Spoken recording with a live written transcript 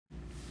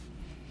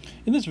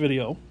In this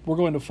video, we're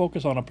going to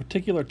focus on a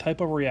particular type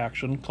of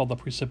reaction called the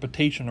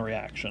precipitation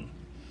reaction,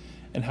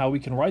 and how we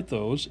can write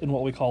those in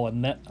what we call a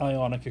net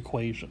ionic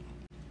equation.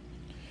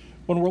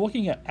 When we're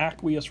looking at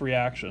aqueous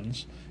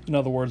reactions, in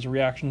other words,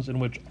 reactions in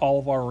which all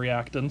of our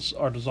reactants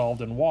are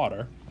dissolved in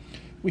water,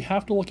 we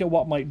have to look at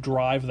what might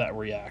drive that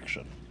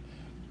reaction,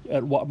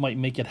 at what might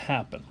make it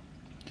happen.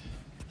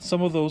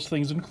 Some of those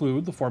things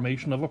include the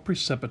formation of a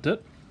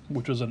precipitate,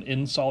 which is an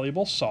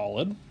insoluble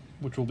solid,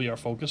 which will be our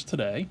focus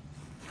today.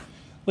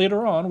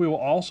 Later on, we will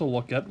also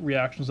look at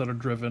reactions that are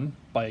driven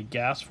by a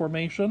gas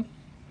formation,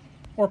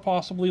 or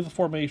possibly the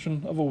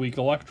formation of a weak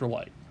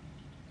electrolyte.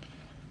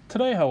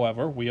 Today,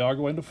 however, we are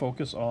going to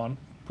focus on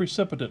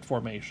precipitate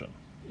formation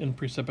in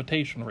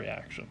precipitation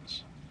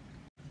reactions.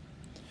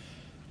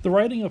 The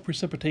writing of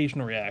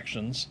precipitation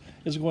reactions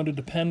is going to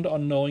depend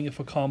on knowing if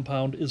a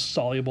compound is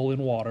soluble in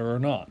water or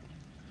not.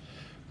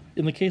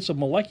 In the case of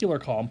molecular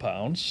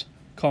compounds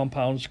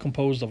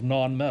composed of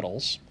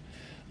nonmetals,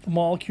 the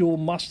molecule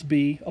must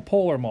be a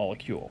polar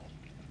molecule.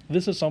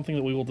 This is something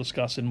that we will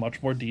discuss in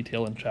much more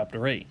detail in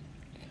Chapter 8.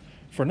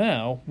 For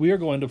now, we are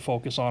going to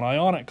focus on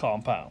ionic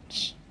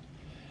compounds.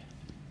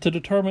 To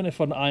determine if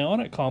an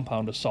ionic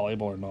compound is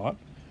soluble or not,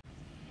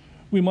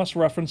 we must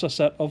reference a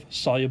set of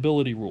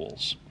solubility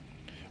rules,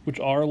 which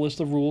are a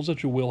list of rules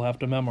that you will have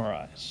to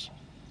memorize.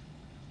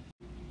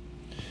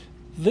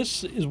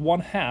 This is one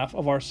half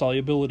of our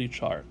solubility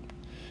chart.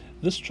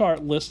 This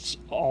chart lists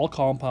all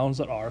compounds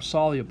that are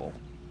soluble.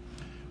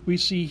 We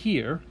see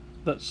here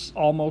that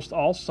almost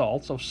all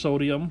salts of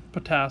sodium,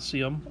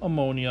 potassium,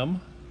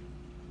 ammonium,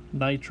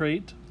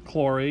 nitrate,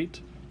 chlorate,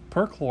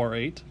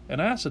 perchlorate,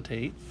 and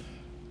acetate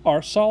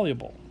are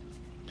soluble.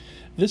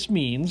 This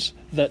means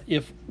that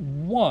if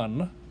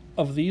one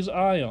of these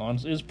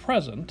ions is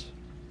present,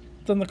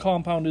 then the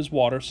compound is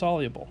water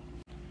soluble.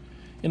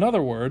 In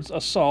other words,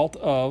 a salt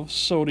of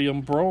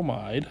sodium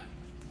bromide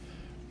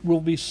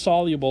will be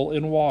soluble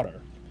in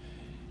water.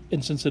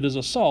 And since it is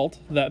a salt,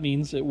 that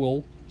means it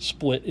will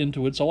split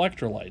into its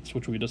electrolytes,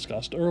 which we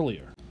discussed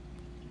earlier.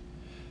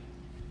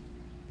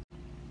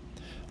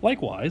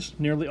 Likewise,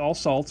 nearly all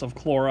salts of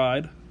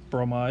chloride,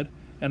 bromide,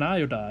 and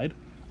iodide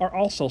are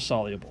also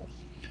soluble.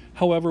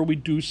 However, we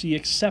do see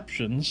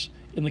exceptions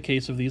in the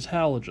case of these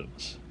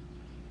halogens.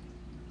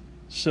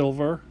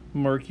 Silver,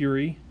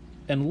 mercury,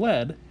 and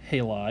lead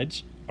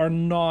halides are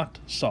not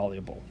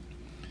soluble.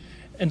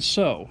 And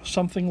so,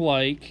 something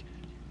like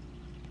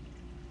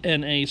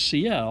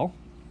NaCl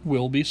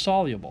will be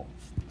soluble.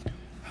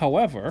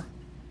 However,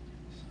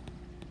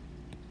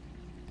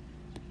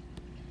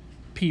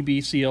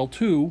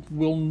 PbCl2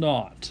 will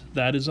not.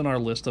 That is in our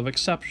list of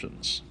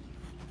exceptions.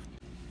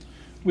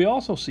 We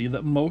also see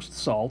that most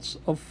salts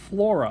of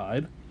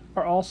fluoride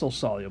are also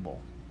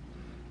soluble.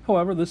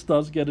 However, this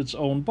does get its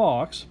own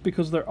box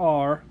because there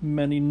are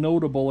many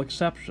notable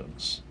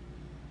exceptions.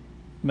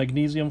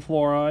 Magnesium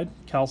fluoride,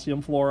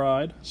 calcium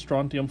fluoride,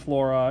 strontium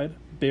fluoride,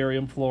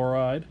 barium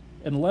fluoride,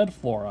 and lead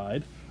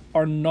fluoride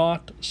are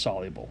not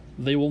soluble.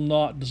 They will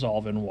not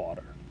dissolve in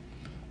water.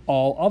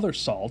 All other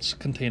salts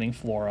containing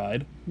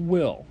fluoride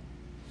will.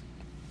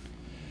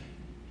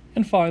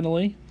 And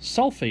finally,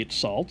 sulfate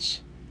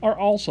salts are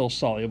also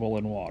soluble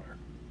in water,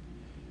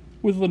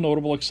 with the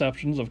notable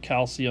exceptions of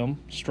calcium,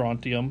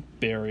 strontium,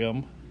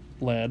 barium,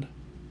 lead,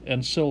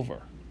 and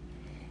silver.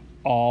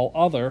 All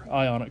other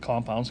ionic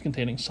compounds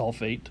containing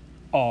sulfate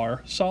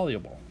are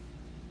soluble.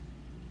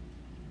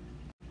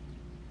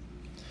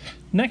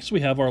 Next, we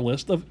have our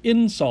list of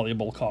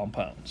insoluble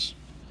compounds.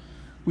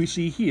 We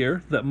see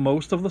here that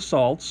most of the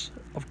salts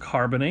of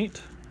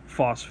carbonate,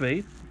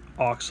 phosphate,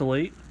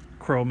 oxalate,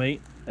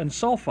 chromate, and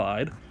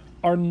sulfide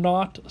are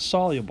not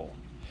soluble.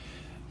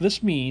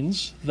 This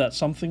means that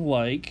something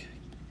like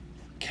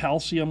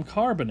calcium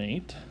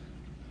carbonate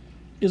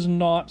is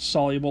not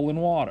soluble in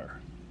water.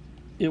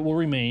 It will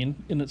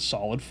remain in its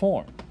solid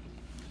form.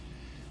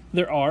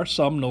 There are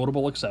some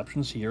notable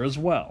exceptions here as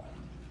well.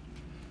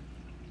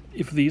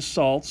 If these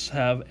salts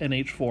have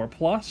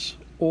NH4+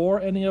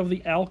 or any of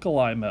the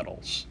alkali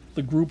metals,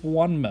 the group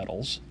 1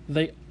 metals,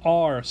 they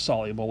are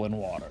soluble in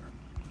water.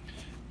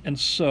 And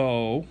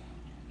so,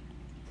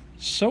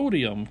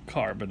 sodium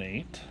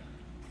carbonate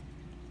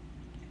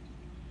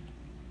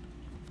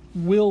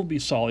will be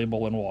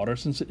soluble in water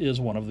since it is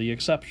one of the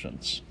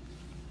exceptions.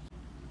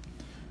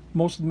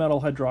 Most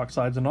metal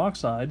hydroxides and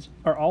oxides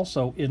are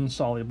also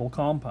insoluble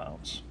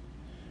compounds,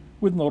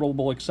 with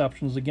notable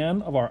exceptions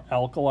again of our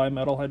alkali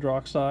metal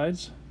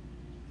hydroxides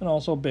and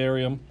also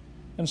barium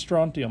and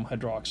strontium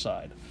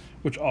hydroxide,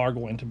 which are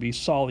going to be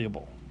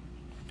soluble.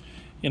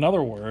 In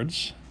other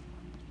words,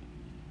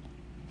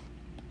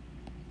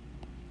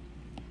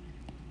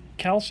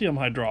 calcium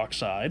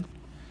hydroxide,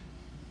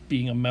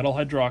 being a metal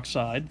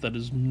hydroxide that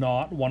is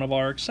not one of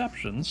our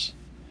exceptions,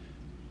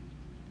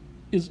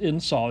 is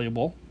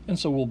insoluble and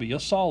so will be a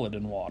solid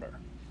in water.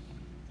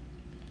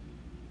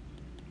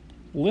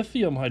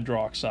 Lithium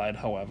hydroxide,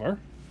 however,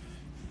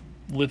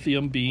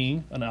 lithium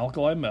being an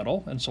alkali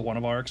metal and so one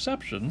of our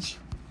exceptions,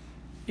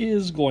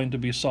 is going to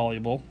be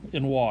soluble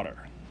in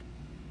water.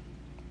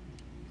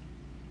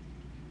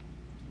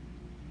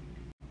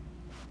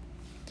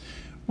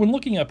 When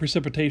looking at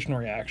precipitation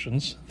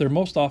reactions, they're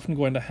most often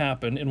going to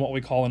happen in what we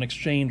call an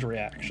exchange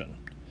reaction.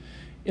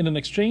 In an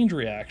exchange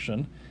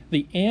reaction,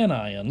 the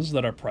anions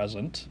that are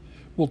present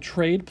will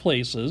trade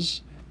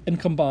places and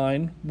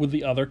combine with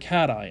the other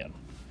cation.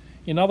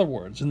 In other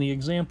words, in the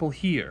example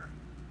here,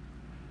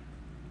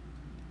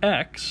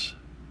 X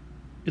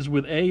is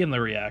with A in the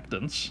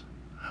reactants.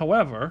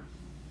 However,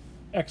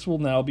 X will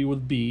now be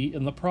with B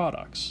in the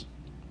products.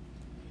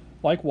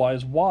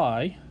 Likewise,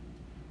 Y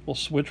will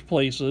switch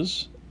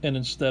places, and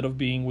instead of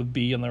being with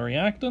B in the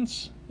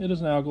reactants, it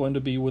is now going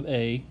to be with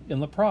A in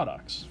the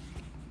products.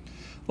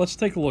 Let's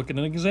take a look at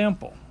an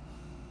example.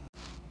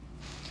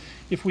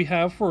 If we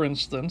have, for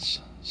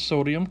instance,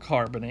 sodium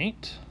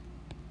carbonate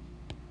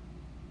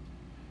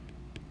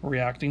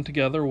reacting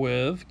together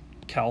with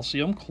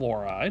calcium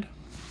chloride,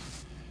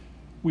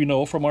 we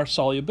know from our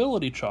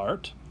solubility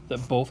chart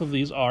that both of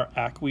these are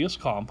aqueous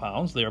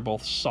compounds. They are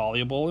both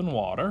soluble in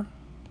water.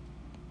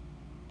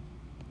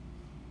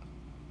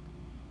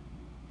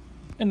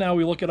 And now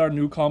we look at our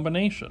new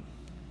combination.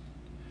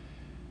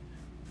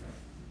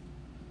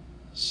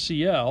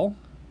 Cl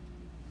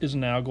is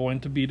now going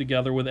to be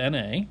together with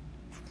Na.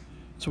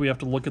 So we have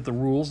to look at the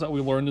rules that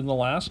we learned in the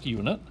last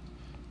unit.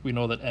 We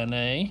know that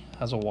Na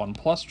has a 1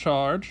 plus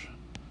charge,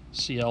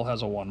 Cl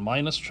has a 1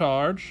 minus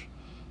charge,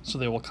 so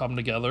they will come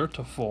together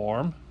to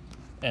form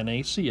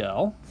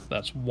NaCl.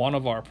 That's one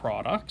of our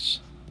products.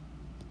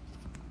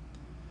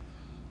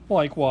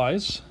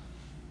 Likewise,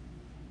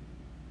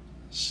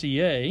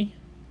 Ca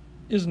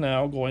is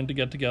now going to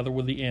get together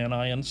with the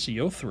anion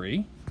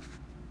CO3,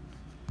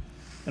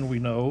 and we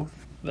know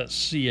that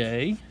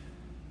Ca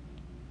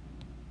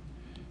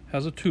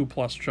has a 2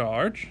 plus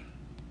charge,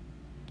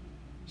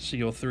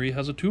 CO3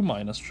 has a 2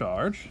 minus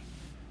charge,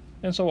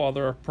 and so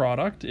our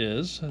product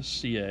is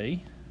CaCO3.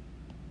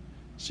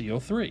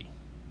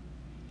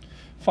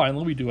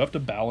 Finally, we do have to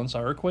balance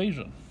our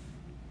equation.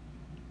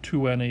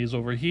 2 NAs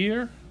over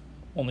here,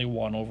 only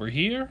 1 over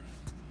here,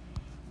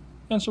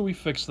 and so we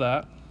fix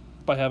that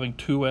by having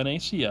 2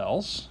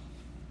 NaCls.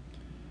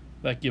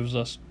 That gives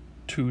us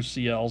 2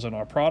 Cls in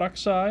our product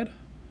side.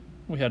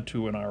 We had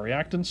 2 in our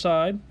reactant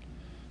side.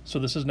 So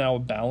this is now a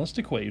balanced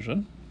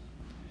equation.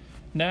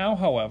 Now,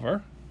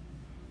 however,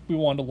 we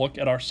want to look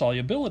at our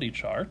solubility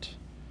chart,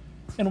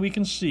 and we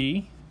can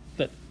see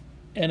that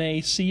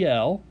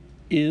NaCl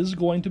is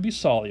going to be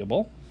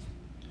soluble,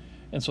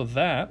 and so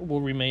that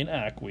will remain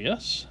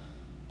aqueous.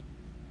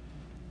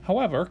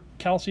 However,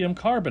 calcium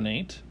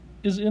carbonate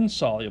is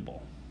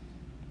insoluble,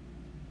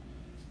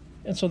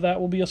 and so that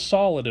will be a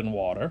solid in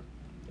water,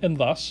 and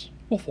thus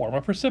will form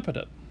a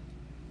precipitate.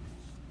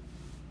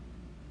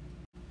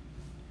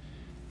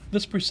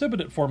 This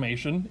precipitate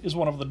formation is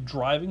one of the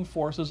driving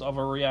forces of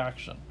a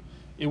reaction.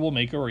 It will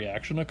make a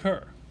reaction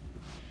occur.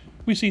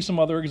 We see some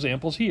other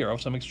examples here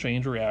of some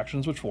exchange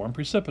reactions which form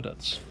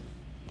precipitates.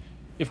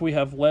 If we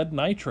have lead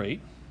nitrate,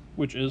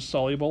 which is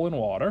soluble in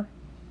water,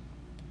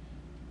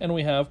 and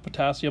we have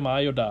potassium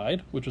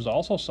iodide, which is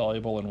also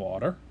soluble in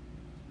water,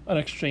 an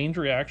exchange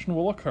reaction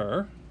will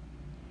occur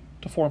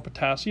to form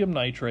potassium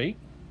nitrate,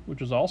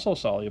 which is also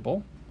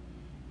soluble,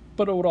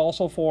 but it would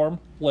also form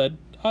lead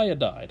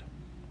iodide,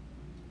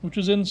 which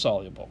is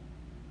insoluble.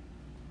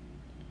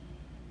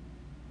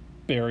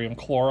 Barium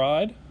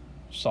chloride,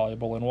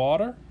 soluble in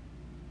water.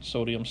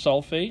 Sodium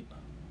sulfate,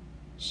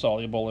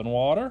 soluble in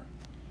water.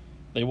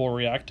 They will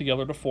react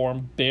together to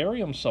form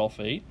barium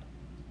sulfate,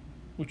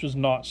 which is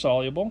not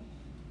soluble,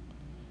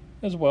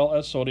 as well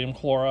as sodium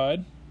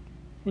chloride,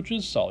 which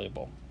is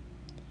soluble.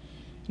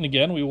 And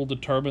again, we will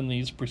determine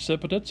these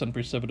precipitates and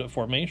precipitate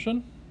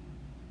formation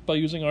by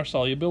using our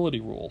solubility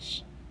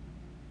rules.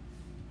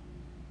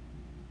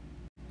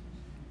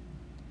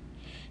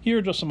 Here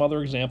are just some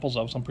other examples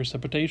of some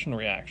precipitation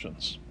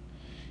reactions.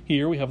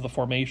 Here we have the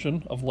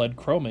formation of lead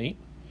chromate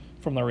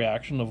from the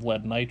reaction of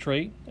lead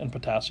nitrate and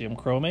potassium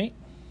chromate.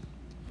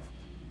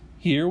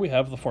 Here we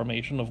have the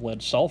formation of lead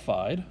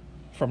sulfide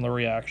from the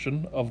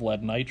reaction of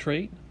lead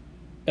nitrate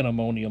and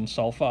ammonium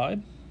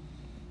sulfide.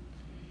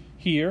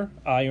 Here,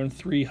 iron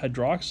 3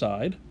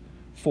 hydroxide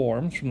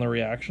forms from the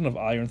reaction of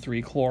iron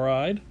 3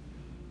 chloride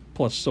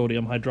plus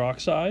sodium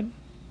hydroxide.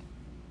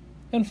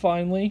 And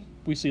finally,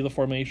 we see the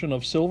formation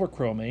of silver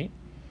chromate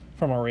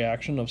from a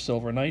reaction of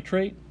silver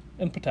nitrate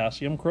and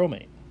potassium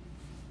chromate.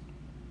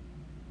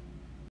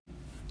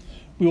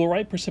 We will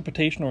write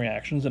precipitation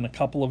reactions in a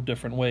couple of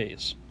different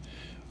ways.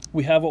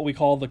 We have what we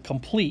call the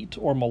complete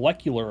or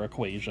molecular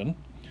equation,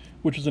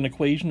 which is an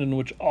equation in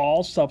which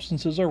all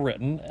substances are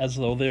written as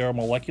though they are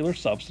molecular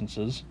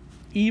substances,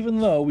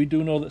 even though we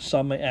do know that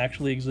some may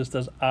actually exist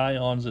as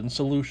ions in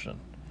solution.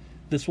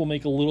 This will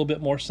make a little bit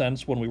more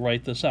sense when we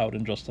write this out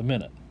in just a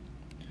minute.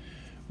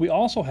 We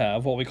also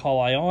have what we call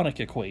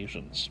ionic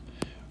equations,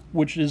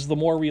 which is the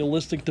more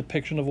realistic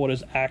depiction of what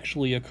is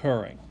actually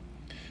occurring,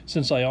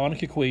 since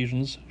ionic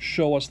equations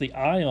show us the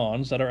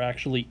ions that are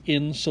actually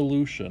in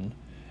solution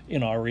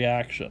in our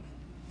reaction.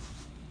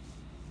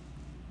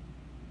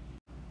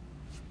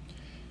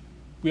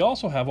 We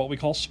also have what we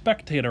call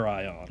spectator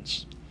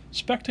ions.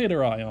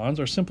 Spectator ions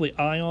are simply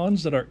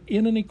ions that are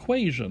in an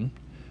equation,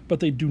 but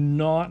they do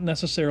not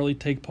necessarily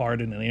take part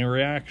in any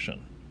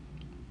reaction.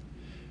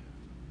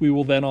 We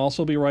will then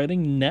also be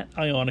writing net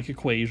ionic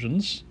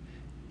equations,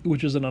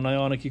 which is an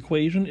ionic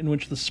equation in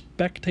which the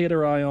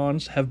spectator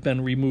ions have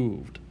been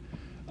removed.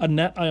 A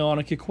net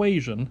ionic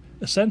equation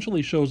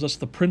essentially shows us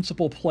the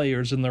principal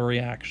players in the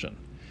reaction.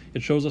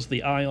 It shows us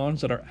the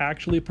ions that are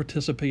actually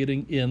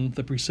participating in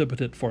the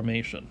precipitate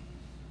formation.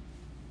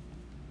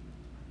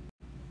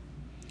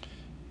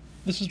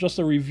 This is just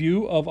a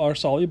review of our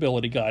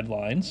solubility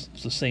guidelines.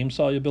 It's the same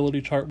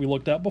solubility chart we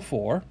looked at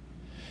before.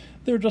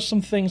 There are just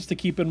some things to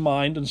keep in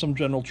mind and some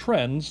general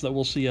trends that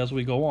we'll see as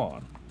we go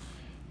on.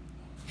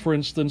 For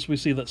instance, we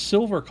see that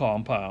silver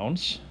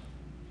compounds,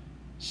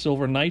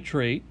 silver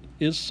nitrate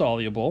is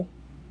soluble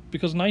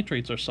because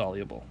nitrates are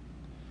soluble.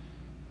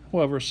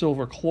 However,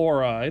 silver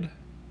chloride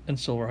and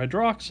silver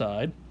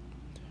hydroxide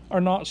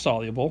are not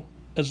soluble,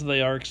 as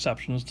they are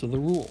exceptions to the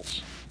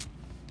rules.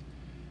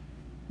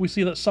 We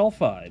see that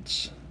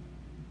sulfides,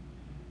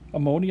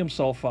 ammonium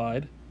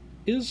sulfide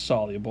is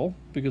soluble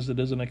because it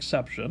is an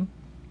exception.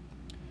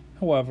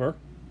 However,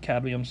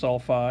 cadmium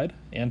sulfide,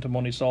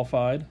 antimony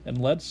sulfide,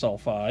 and lead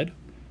sulfide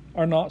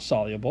are not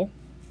soluble.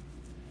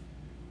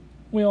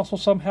 We also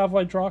have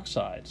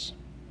hydroxides.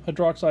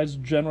 Hydroxides,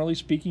 generally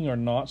speaking, are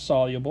not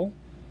soluble.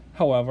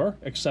 However,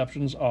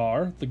 exceptions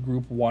are the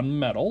group 1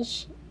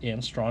 metals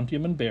and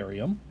strontium and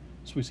barium.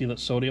 So we see that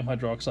sodium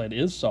hydroxide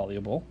is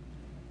soluble.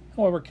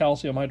 However,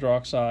 calcium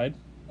hydroxide,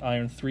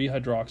 iron 3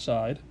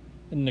 hydroxide,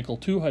 and nickel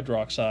 2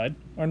 hydroxide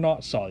are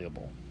not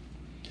soluble.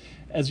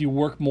 As you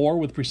work more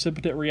with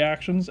precipitate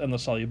reactions and the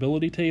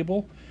solubility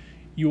table,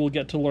 you will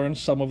get to learn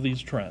some of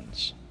these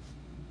trends.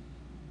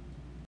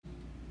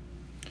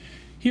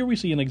 Here we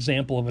see an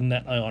example of a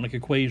net ionic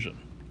equation.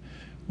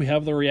 We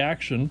have the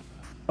reaction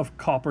of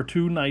copper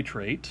 2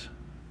 nitrate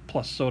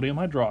plus sodium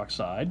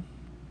hydroxide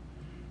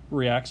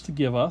reacts to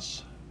give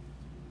us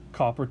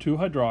copper 2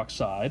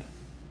 hydroxide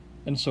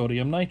and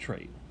sodium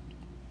nitrate.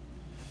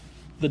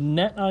 The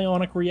net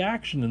ionic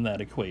reaction in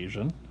that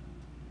equation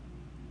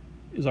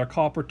is our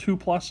copper 2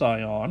 plus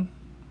ion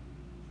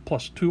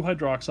plus 2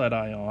 hydroxide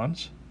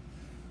ions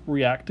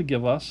react to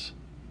give us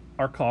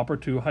our copper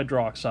 2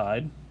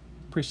 hydroxide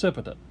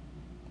precipitate.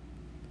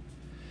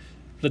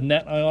 The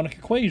net ionic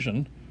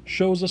equation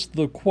shows us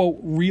the, quote,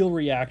 real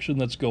reaction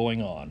that's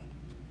going on.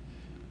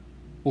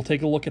 We'll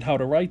take a look at how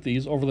to write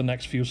these over the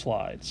next few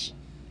slides.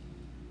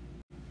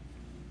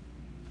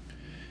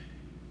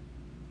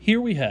 Here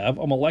we have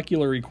a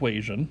molecular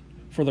equation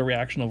for the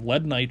reaction of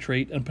lead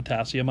nitrate and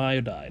potassium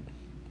iodide.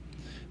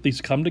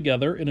 These come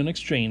together in an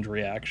exchange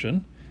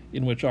reaction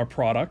in which our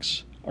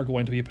products are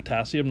going to be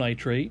potassium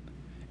nitrate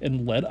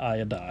and lead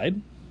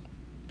iodide.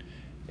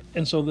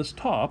 And so this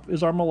top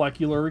is our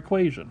molecular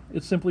equation.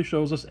 It simply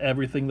shows us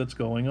everything that's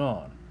going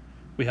on.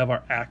 We have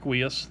our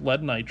aqueous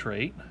lead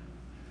nitrate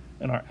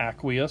and our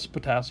aqueous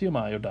potassium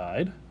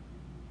iodide.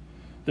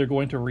 They're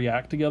going to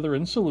react together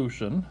in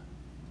solution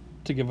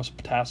to give us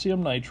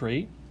potassium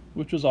nitrate,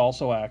 which is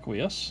also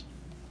aqueous,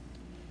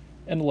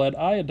 and lead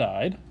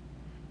iodide,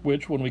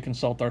 which, when we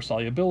consult our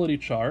solubility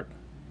chart,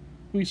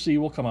 we see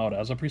will come out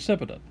as a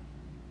precipitate.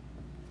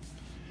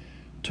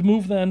 To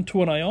move then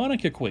to an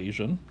ionic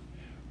equation,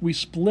 we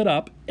split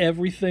up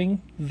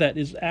everything that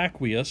is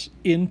aqueous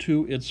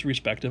into its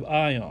respective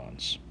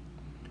ions.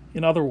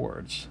 In other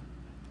words,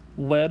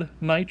 lead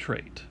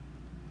nitrate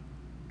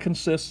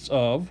consists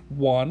of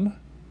 1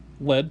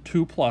 lead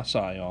 2 plus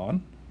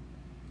ion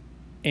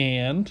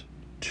and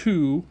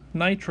 2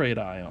 nitrate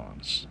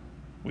ions.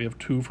 We have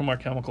 2 from our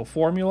chemical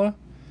formula,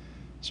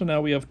 so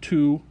now we have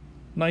 2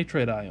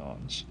 nitrate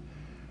ions.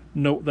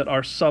 Note that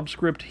our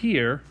subscript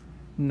here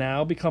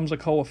now becomes a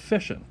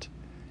coefficient,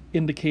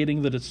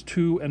 indicating that it's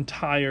 2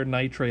 entire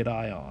nitrate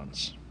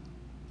ions.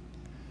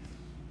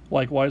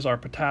 Likewise, our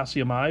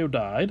potassium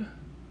iodide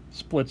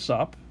splits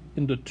up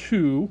into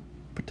 2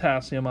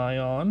 potassium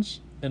ions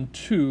and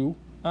 2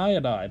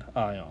 iodide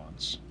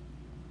ions.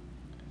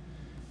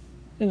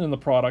 And in the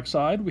product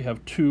side, we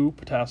have 2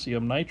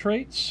 potassium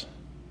nitrates,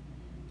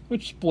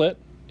 which split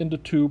into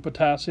 2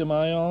 potassium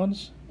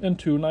ions and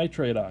 2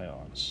 nitrate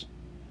ions.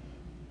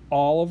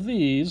 All of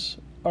these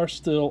are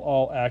still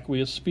all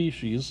aqueous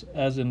species,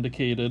 as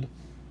indicated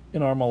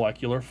in our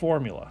molecular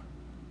formula.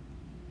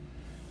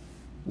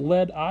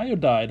 Lead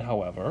iodide,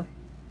 however,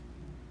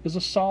 is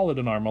a solid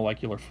in our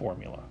molecular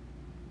formula.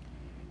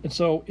 And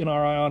so in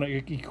our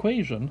ionic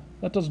equation,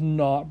 that does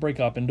not break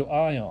up into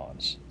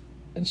ions.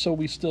 And so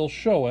we still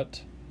show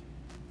it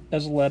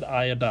as lead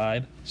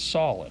iodide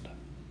solid.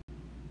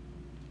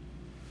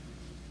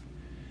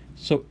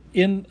 So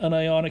in an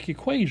ionic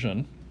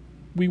equation,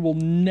 we will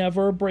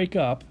never break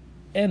up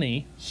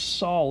any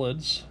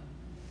solids,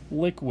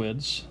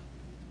 liquids,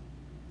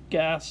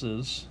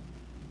 gases,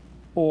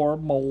 or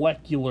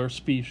molecular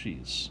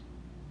species.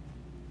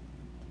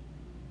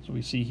 So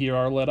we see here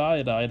our lead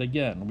iodide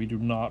again. We do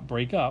not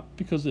break up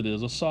because it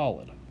is a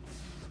solid.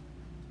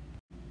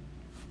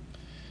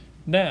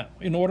 Now,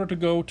 in order to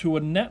go to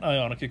a net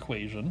ionic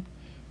equation,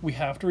 we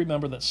have to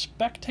remember that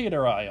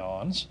spectator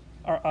ions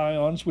are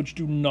ions which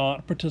do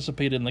not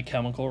participate in the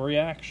chemical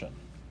reaction.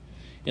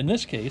 In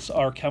this case,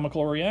 our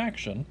chemical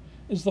reaction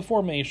is the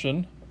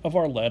formation of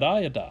our lead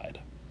iodide.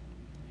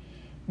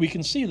 We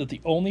can see that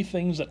the only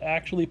things that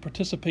actually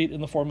participate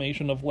in the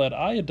formation of lead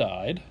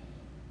iodide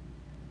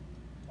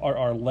are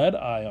our lead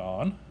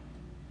ion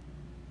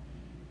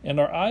and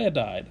our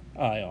iodide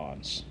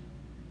ions.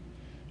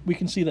 We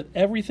can see that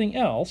everything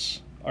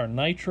else, our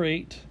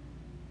nitrate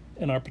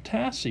and our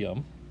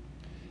potassium,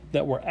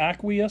 that were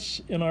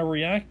aqueous in our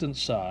reactant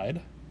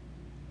side,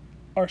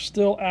 are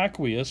still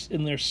aqueous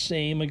in their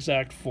same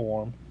exact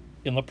form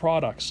in the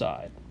product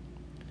side.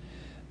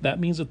 That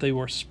means that they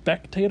were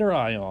spectator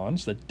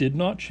ions that did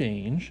not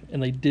change,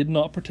 and they did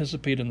not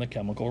participate in the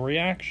chemical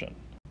reaction.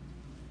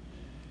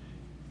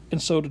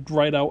 And so to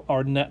write out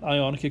our net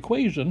ionic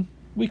equation,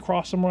 we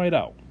cross them right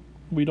out.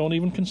 We don't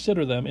even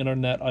consider them in our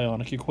net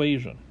ionic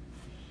equation.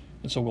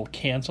 And so we'll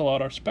cancel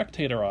out our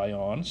spectator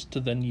ions to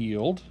then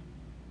yield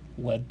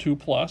lead 2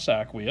 plus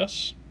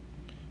aqueous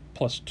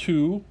plus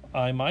 2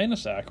 I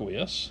minus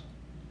aqueous,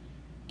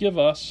 give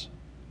us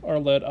our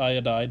lead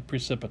iodide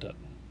precipitate.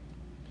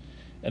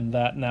 And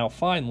that now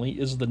finally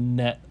is the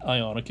net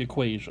ionic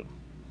equation.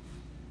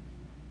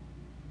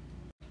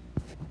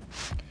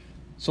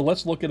 So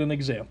let's look at an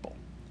example.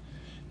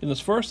 In this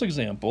first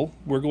example,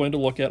 we're going to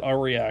look at our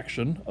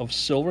reaction of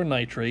silver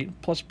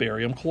nitrate plus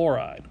barium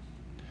chloride.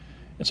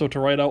 And so to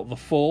write out the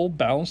full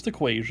balanced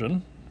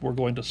equation, we're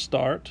going to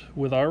start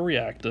with our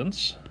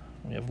reactants.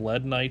 We have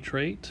lead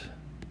nitrate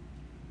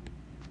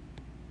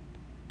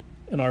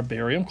and our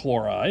barium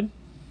chloride.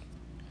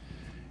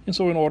 And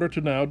so in order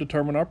to now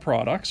determine our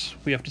products,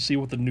 we have to see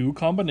what the new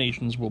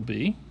combinations will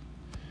be.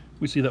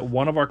 We see that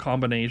one of our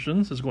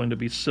combinations is going to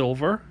be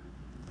silver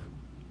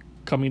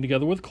coming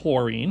together with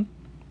chlorine.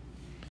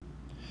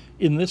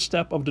 In this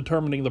step of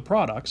determining the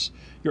products,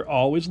 you're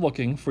always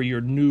looking for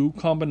your new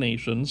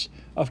combinations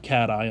of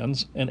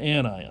cations and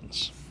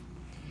anions.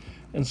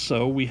 And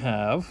so we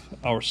have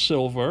our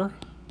silver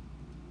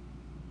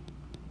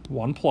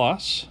 1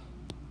 plus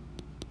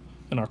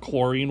and our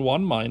chlorine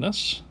 1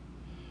 minus.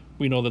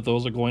 We know that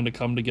those are going to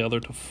come together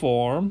to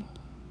form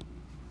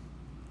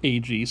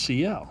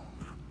AgCl.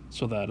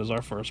 So that is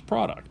our first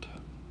product.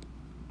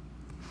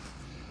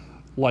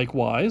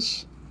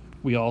 Likewise,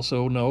 we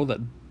also know that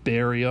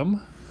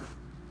barium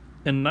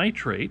and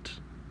nitrate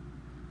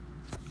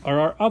are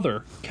our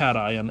other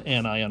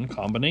cation-anion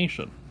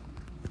combination.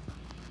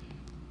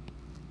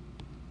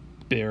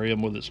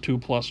 Barium with its 2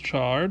 plus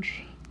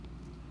charge,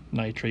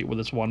 nitrate with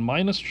its 1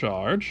 minus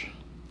charge,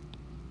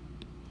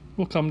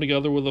 will come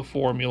together with a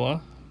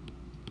formula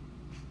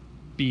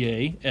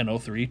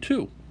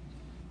BaNO3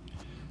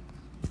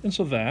 and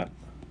so that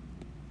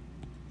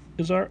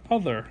is our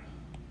other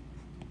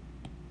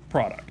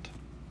product.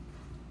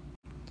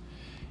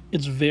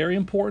 It's very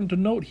important to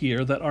note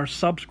here that our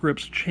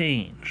subscripts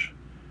change.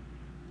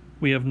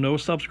 We have no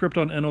subscript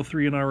on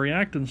NO3 in our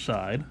reactant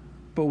side,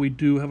 but we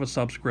do have a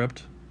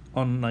subscript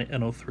on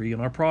NO3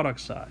 in our product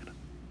side.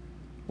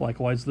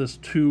 Likewise, this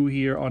 2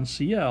 here on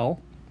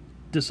Cl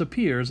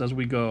disappears as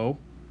we go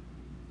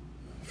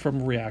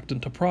from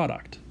reactant to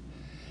product.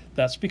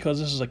 That's because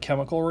this is a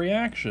chemical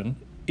reaction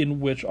in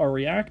which our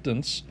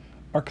reactants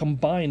are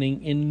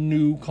combining in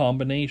new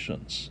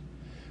combinations.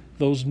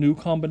 Those new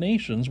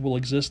combinations will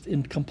exist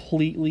in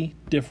completely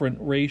different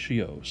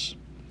ratios.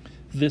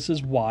 This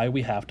is why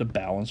we have to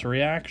balance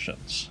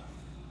reactions.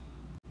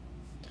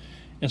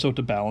 And so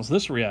to balance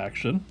this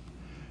reaction,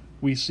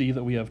 we see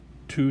that we have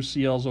 2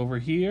 Cl's over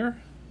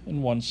here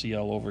and 1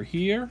 Cl over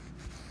here.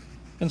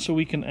 And so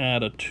we can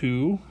add a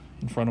 2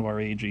 in front of our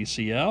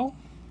AgCl.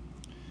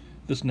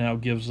 This now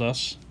gives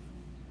us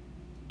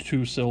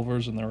 2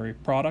 silvers in the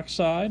product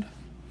side.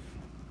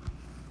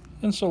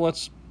 And so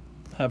let's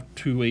have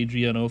 2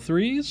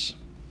 AgNO3s.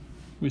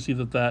 We see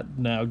that that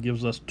now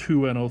gives us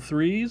 2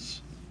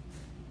 NO3s.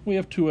 We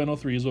have 2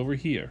 NO3s over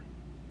here.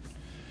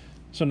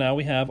 So now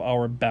we have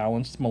our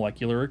balanced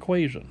molecular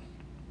equation.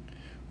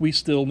 We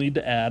still need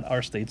to add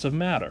our states of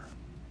matter.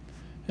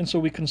 And so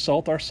we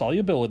consult our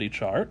solubility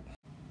chart.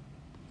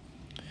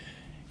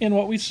 And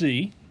what we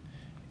see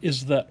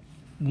is that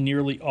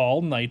nearly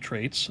all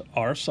nitrates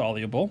are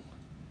soluble,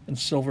 and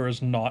silver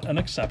is not an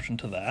exception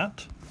to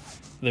that.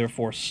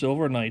 Therefore,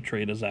 silver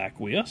nitrate is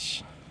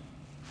aqueous.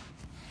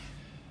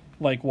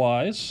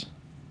 Likewise,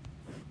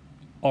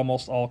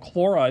 almost all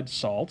chloride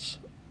salts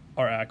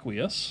are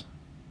aqueous.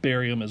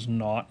 Barium is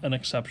not an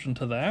exception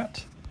to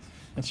that.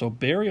 And so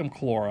barium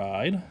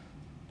chloride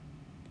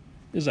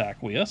is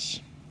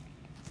aqueous.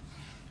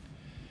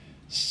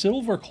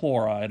 Silver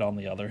chloride, on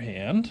the other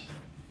hand,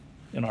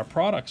 in our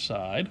product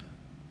side,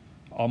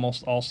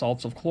 almost all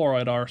salts of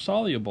chloride are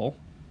soluble,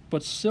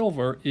 but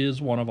silver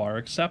is one of our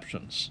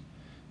exceptions.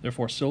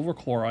 Therefore, silver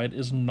chloride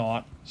is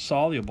not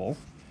soluble,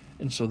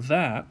 and so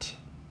that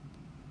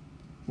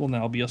will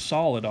now be a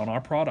solid on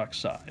our product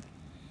side.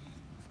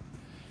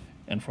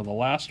 And for the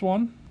last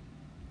one,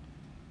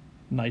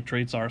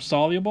 nitrates are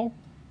soluble.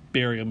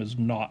 Barium is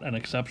not an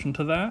exception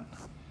to that,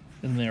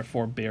 and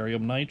therefore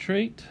barium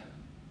nitrate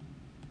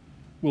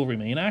will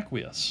remain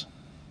aqueous.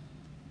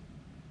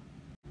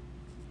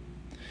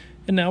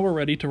 And now we're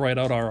ready to write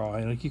out our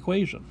ionic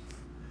equation.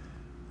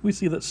 We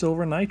see that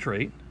silver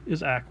nitrate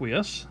is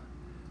aqueous,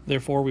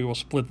 therefore we will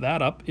split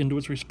that up into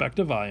its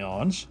respective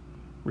ions,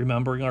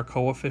 remembering our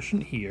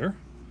coefficient here.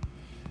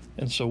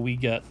 And so we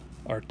get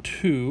our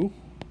 2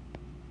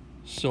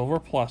 silver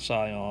plus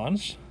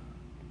ions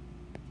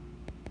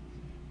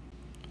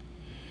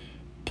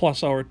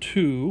plus our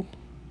 2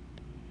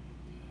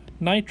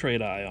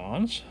 nitrate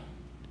ions.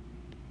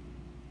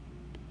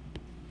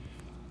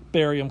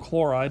 Barium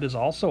chloride is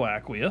also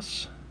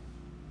aqueous,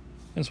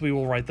 and so we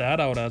will write that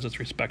out as its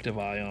respective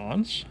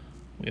ions.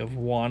 We have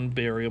 1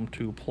 barium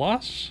 2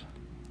 plus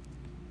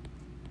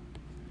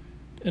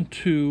and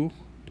 2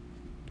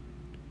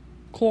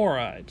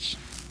 chlorides.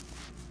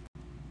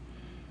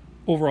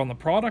 Over on the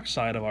product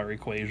side of our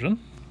equation,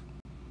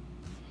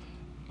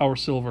 our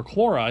silver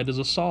chloride is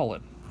a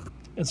solid,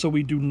 and so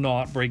we do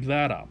not break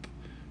that up.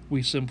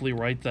 We simply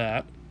write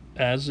that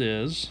as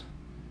is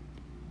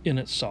in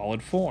its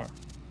solid form.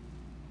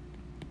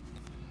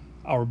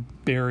 Our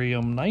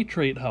barium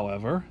nitrate,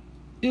 however,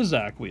 is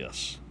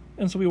aqueous,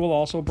 and so we will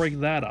also break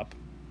that up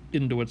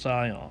into its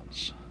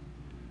ions.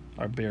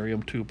 Our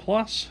barium 2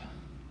 plus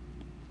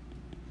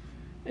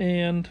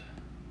and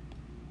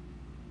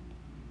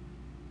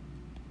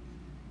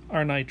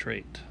our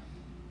nitrate.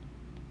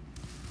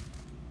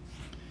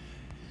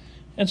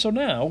 And so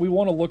now we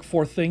want to look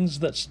for things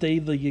that stay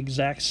the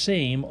exact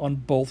same on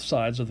both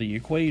sides of the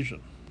equation.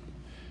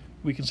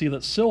 We can see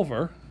that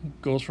silver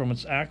goes from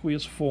its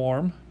aqueous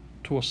form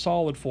to a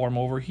solid form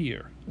over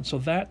here, and so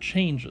that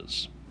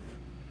changes.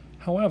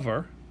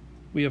 However,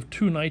 we have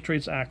 2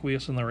 nitrates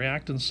aqueous in the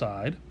reactant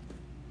side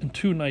and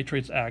 2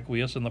 nitrates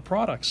aqueous in the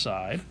product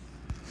side,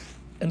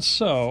 and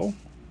so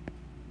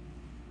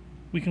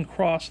we can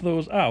cross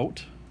those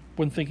out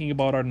when thinking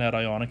about our net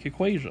ionic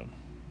equation.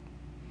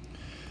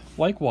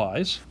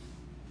 Likewise,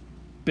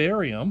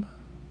 barium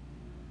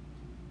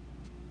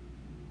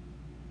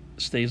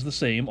stays the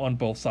same on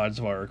both sides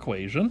of our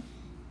equation.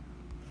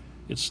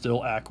 It's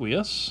still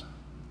aqueous,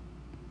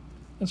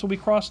 and so we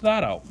cross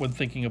that out when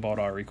thinking about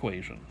our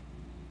equation.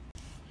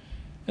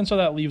 And so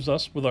that leaves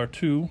us with our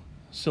 2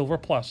 silver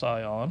plus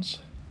ions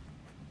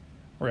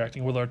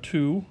reacting with our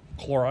 2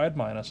 chloride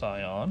minus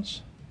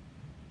ions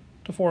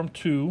to form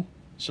 2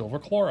 silver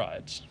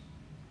chlorides.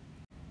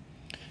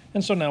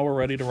 And so now we're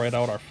ready to write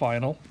out our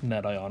final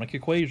net ionic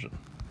equation.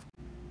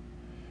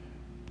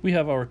 We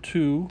have our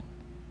 2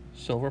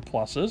 silver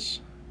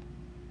pluses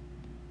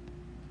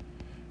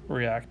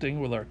reacting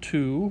with our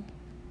 2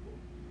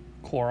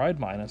 chloride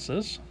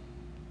minuses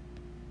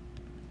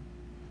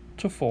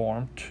to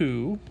form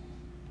 2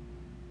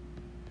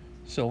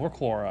 silver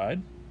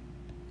chloride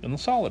in the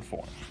solid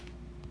form.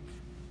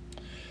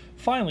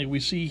 Finally,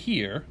 we see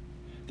here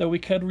that we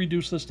can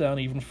reduce this down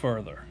even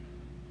further.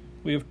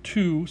 We have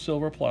 2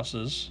 silver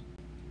pluses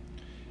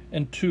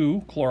and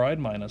 2 chloride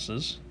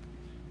minuses,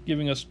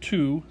 giving us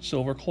 2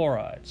 silver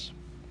chlorides.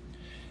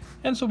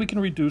 And so we can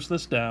reduce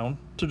this down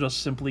to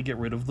just simply get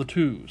rid of the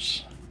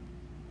 2's.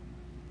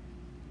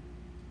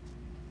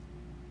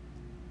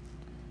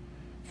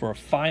 For a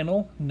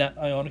final net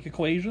ionic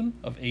equation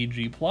of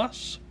Ag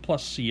plus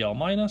Cl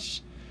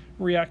minus,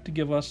 react to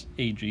give us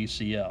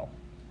AgCl.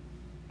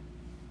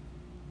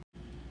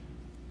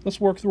 Let's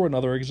work through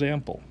another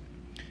example.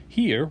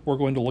 Here, we're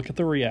going to look at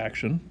the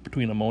reaction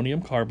between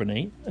ammonium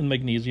carbonate and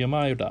magnesium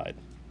iodide.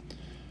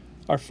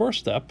 Our first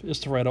step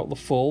is to write out the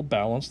full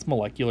balanced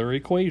molecular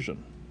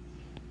equation.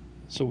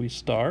 So we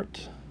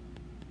start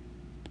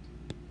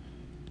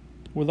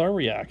with our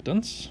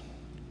reactants,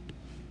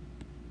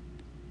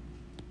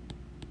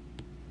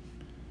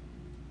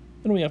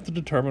 and we have to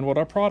determine what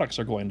our products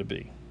are going to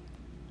be.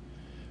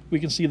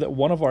 We can see that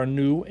one of our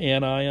new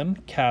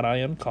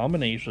anion-cation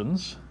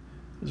combinations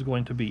is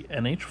going to be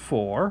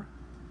NH4,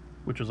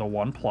 which is a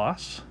 1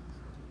 plus,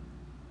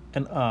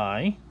 and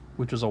I,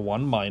 which is a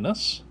 1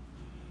 minus.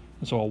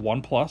 And so a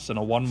 1 plus and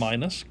a 1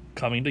 minus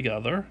coming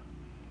together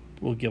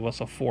will give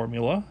us a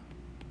formula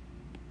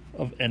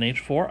of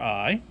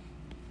NH4I.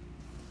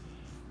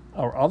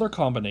 Our other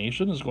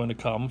combination is going to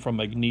come from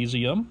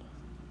magnesium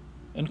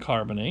and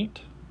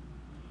carbonate.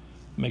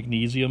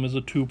 Magnesium is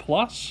a 2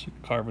 plus,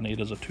 carbonate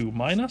is a 2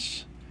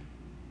 minus,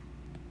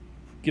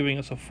 giving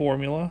us a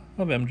formula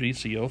of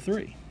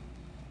MgCO3.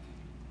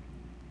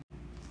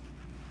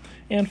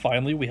 And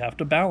finally, we have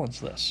to balance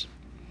this.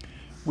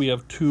 We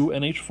have 2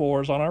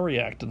 NH4s on our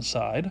reactant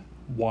side,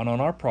 1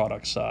 on our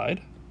product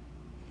side.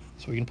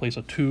 So we can place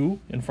a 2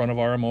 in front of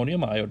our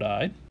ammonium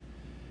iodide.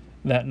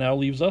 That now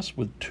leaves us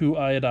with 2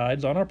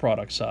 iodides on our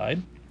product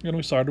side, and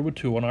we started with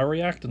 2 on our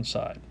reactant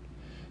side.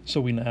 So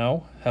we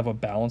now have a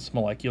balanced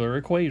molecular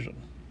equation.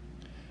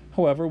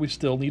 However, we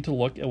still need to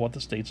look at what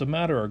the states of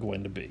matter are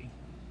going to be.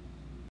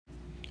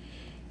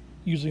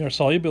 Using our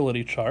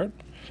solubility chart,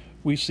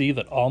 we see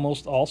that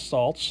almost all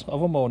salts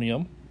of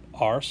ammonium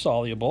are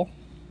soluble.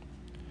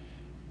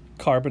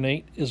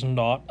 Carbonate is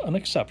not an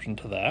exception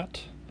to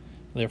that.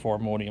 Therefore,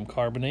 ammonium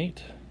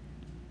carbonate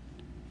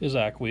is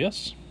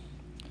aqueous.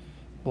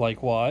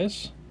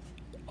 Likewise,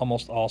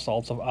 almost all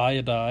salts of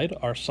iodide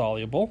are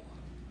soluble.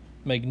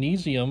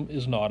 Magnesium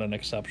is not an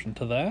exception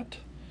to that.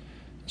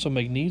 So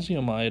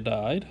magnesium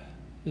iodide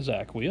is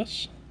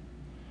aqueous.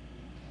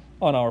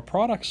 On our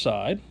product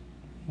side,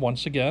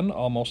 once again,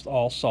 almost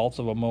all salts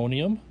of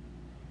ammonium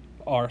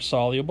are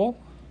soluble.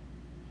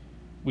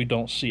 We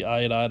don't see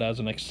iodide as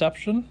an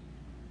exception.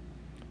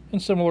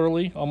 And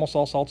similarly, almost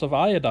all salts of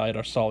iodide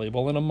are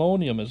soluble, and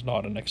ammonium is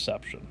not an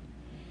exception.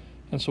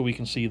 And so we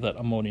can see that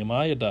ammonium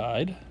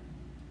iodide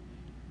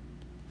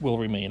will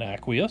remain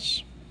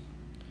aqueous.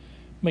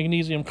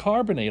 Magnesium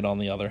carbonate, on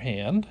the other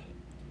hand,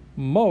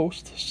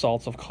 most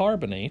salts of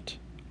carbonate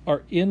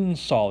are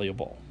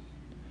insoluble.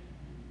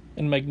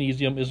 And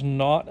magnesium is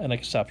not an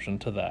exception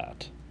to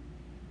that.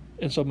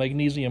 And so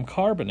magnesium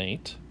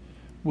carbonate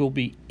will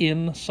be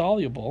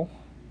insoluble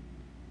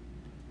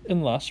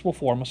and thus will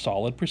form a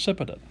solid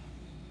precipitate.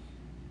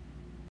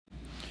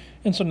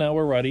 And so now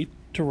we're ready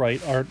to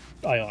write our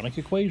ionic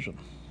equation.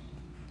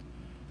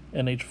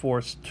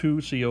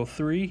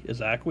 NH4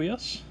 is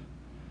aqueous,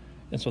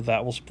 and so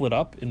that will split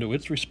up into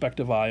its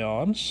respective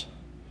ions.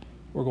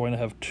 We're going to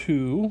have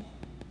 2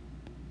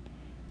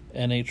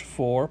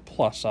 NH4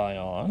 plus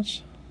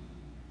ions,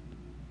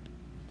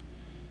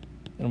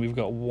 and we've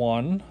got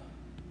 1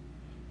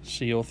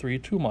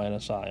 CO3 2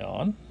 minus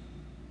ion.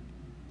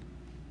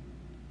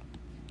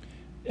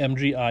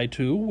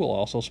 Mgi2 will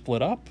also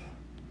split up.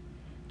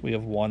 We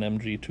have 1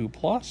 Mg2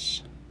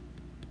 plus,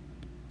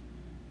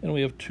 and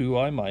we have 2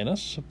 I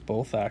minus,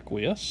 both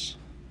aqueous.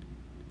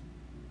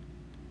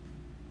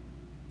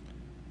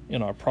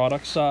 In our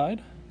product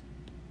side,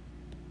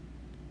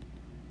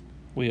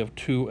 we have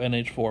 2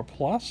 NH4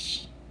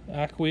 plus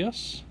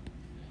aqueous.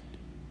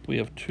 We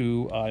have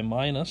 2 I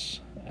minus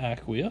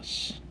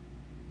aqueous.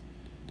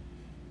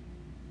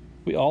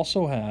 We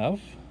also have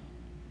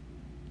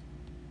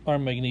our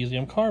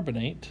magnesium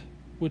carbonate,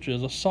 which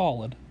is a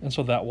solid, and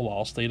so that will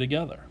all stay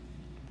together.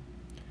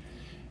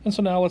 And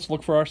so now let's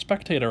look for our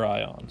spectator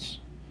ions.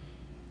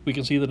 We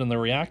can see that in the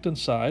reactant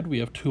side we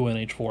have 2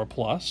 NH4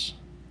 plus,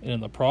 and in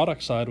the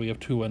product side we have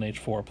 2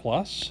 NH4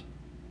 plus.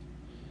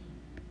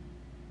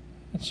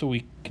 And so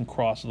we can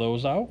cross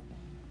those out.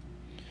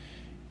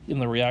 In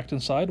the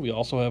reactant side we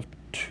also have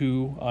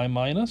 2 I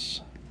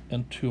minus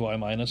and 2 I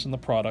minus in the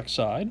product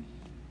side.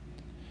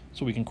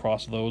 So we can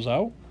cross those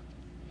out,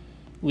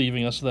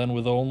 leaving us then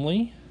with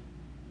only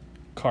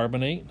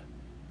carbonate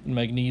and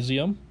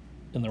magnesium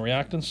in the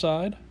reactant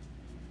side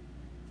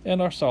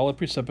and our solid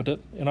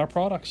precipitate in our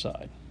product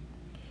side.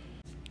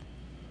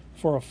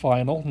 For a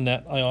final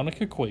net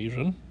ionic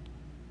equation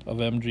of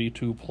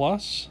Mg2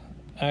 plus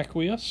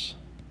aqueous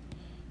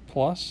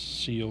plus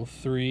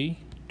CO3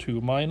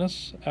 2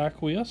 minus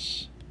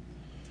aqueous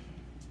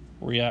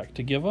react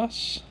to give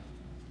us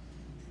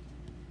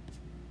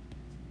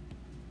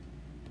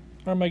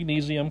our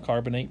magnesium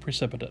carbonate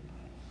precipitate.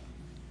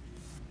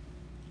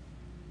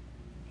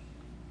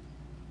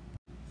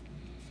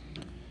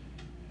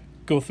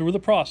 Go through the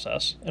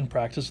process and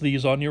practice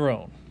these on your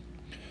own.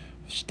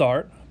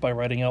 Start by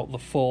writing out the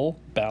full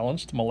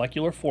balanced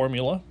molecular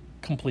formula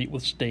complete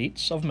with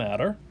states of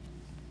matter.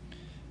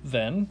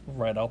 Then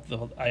write out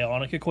the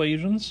ionic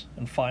equations,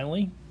 and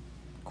finally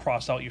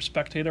cross out your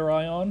spectator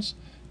ions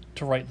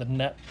to write the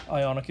net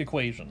ionic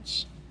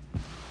equations.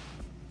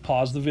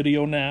 Pause the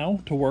video now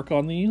to work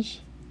on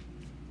these.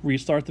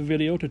 Restart the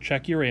video to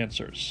check your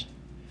answers.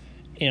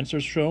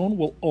 Answers shown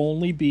will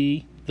only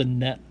be the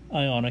net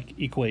ionic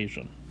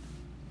equation.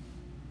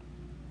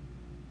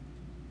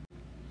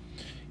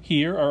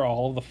 Here are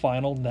all of the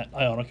final net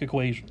ionic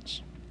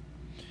equations.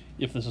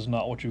 If this is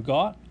not what you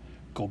got,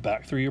 go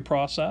back through your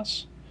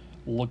process,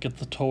 look at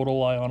the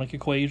total ionic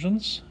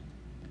equations,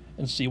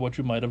 and see what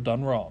you might have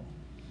done wrong.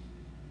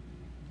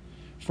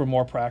 For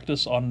more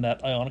practice on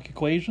net ionic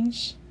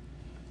equations,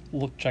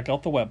 check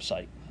out the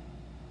website.